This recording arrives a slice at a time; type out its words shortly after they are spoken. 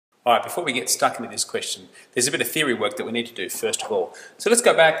All right, before we get stuck into this question, there's a bit of theory work that we need to do first of all. So let's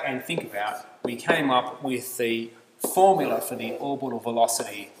go back and think about, we came up with the formula for the orbital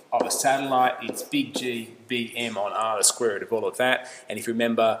velocity of a satellite. It's big G, big M on R, the square root of all of that. And if you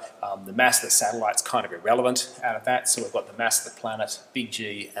remember, the mass of the satellite's kind of irrelevant out of that. So we've got the mass of the planet, big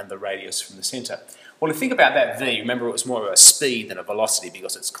G, and the radius from the centre. Well, if you think about that V, remember it was more of a speed than a velocity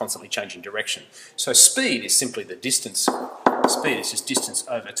because it's constantly changing direction. So speed is simply the distance. Speed is just distance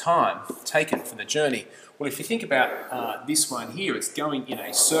over time taken for the journey. Well, if you think about this one here, it's going in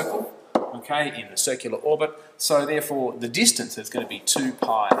a circle, okay, in a circular orbit. So therefore, the distance is going to be 2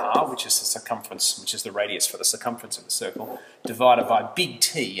 pi r, which is the circumference, which is the radius for the circumference of the circle, divided by big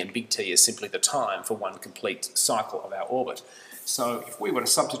T, and big T is simply the time for one complete cycle of our orbit. So if we were to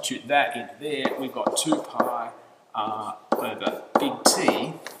substitute that into there, we've got 2 pi r over big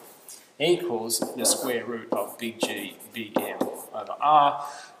T equals the square root of big G, big M over R.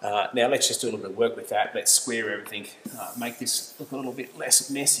 Now let's just do a little bit of work with that. Let's square everything, make this look a little bit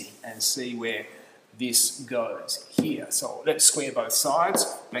less messy and see where this goes here. So let's square both sides.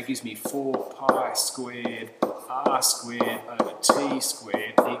 That gives me 4 pi squared R squared over T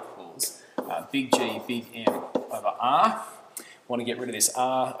squared equals big G, big M over R. Want to get rid of this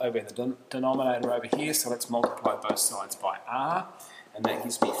R over in the denominator over here, so let's multiply both sides by R. And that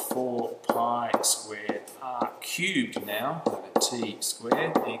gives me 4 pi squared r cubed now over t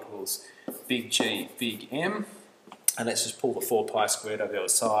squared equals big G, big M. And let's just pull the 4 pi squared over the other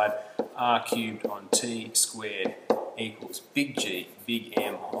side. R cubed on t squared equals big G, big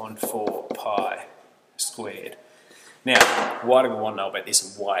M on 4 pi squared. Now, why do we want to know about this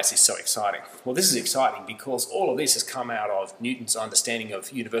and why is this so exciting? Well, this is exciting because all of this has come out of Newton's understanding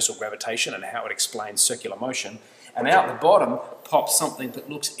of universal gravitation and how it explains circular motion. And out the bottom pops something that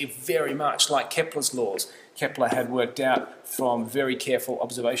looks very much like Kepler's laws. Kepler had worked out from very careful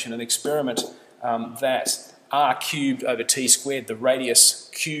observation and experiment that r cubed over t squared, the radius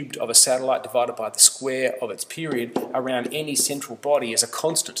cubed of a satellite divided by the square of its period around any central body is a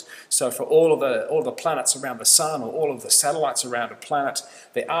constant. So for all of the planets around the sun or all of the satellites around a planet,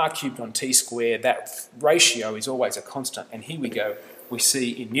 the r cubed on t squared, that ratio is always a constant. And here we go, we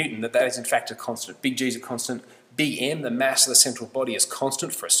see in Newton that is in fact a constant. Big G is a constant. Big M, the mass of the central body, is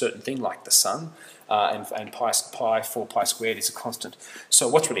constant for a certain thing like the sun, and 4 pi squared is a constant. So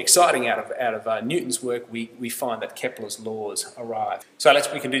what's really exciting out of Newton's work, we find that Kepler's laws arrive. So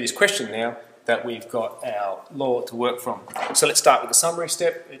we can do this question now that we've got our law to work from. So let's start with the summary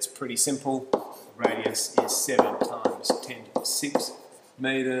step. It's pretty simple. The radius is 7 times 10 to the 6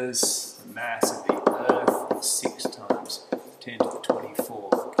 meters. The mass of the Earth is 6 times 10 to the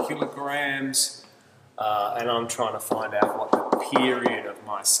 24 kilograms. And I'm trying to find out what the period of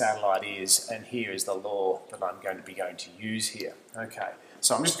my satellite is, and here is the law that I'm going to use here. Okay,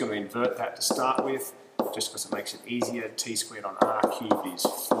 so I'm just going to invert that to start with, just because it makes it easier. T squared on r cubed is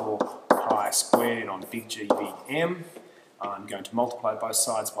 4 pi squared on big G, big M. I'm going to multiply both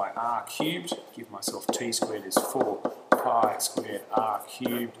sides by r cubed, give myself t squared is 4 pi squared r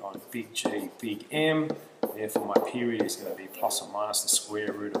cubed on big G, big M. Therefore my period is going to be plus or minus the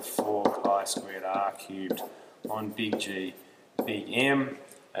square root of 4 pi squared r cubed on big G, big M.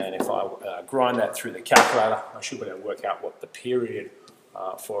 And if I grind that through the calculator, I should be able to work out what the period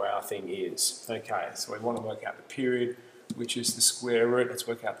for our thing is. Okay, so we want to work out the period, which is the square root. Let's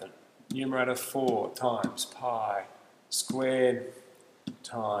work out the numerator, 4 times pi squared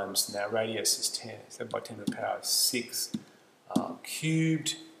times, now radius is 10, 7 by 10 to the power of 6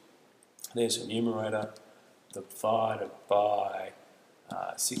 cubed. There's the numerator, divided by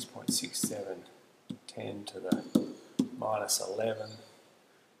 6.67, 10 to the minus 11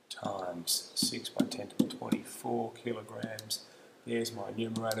 times 6 by 10 to the 24 kilograms. There's my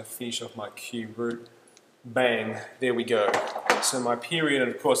numerator, finish off my cube root. Bang, there we go. So my period, and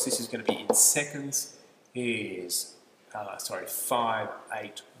of course this is going to be in seconds, is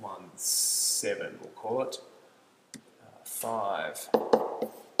 5817, we'll call it.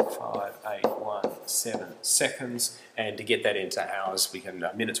 5817 seconds, and to get that into hours,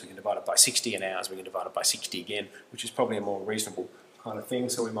 minutes we can divide it by 60, and hours we can divide it by 60 again, which is probably a more reasonable kind of thing.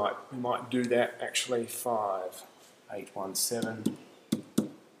 So we might do that actually. 5817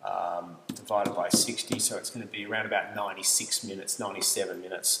 divided by 60, so it's going to be around about 96 minutes, 97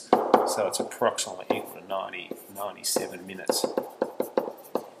 minutes. So it's approximately equal to 97 minutes.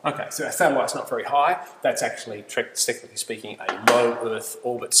 Okay, so our satellite's not very high. That's actually, technically speaking, a low Earth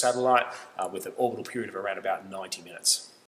orbit satellite with an orbital period of around about 90 minutes.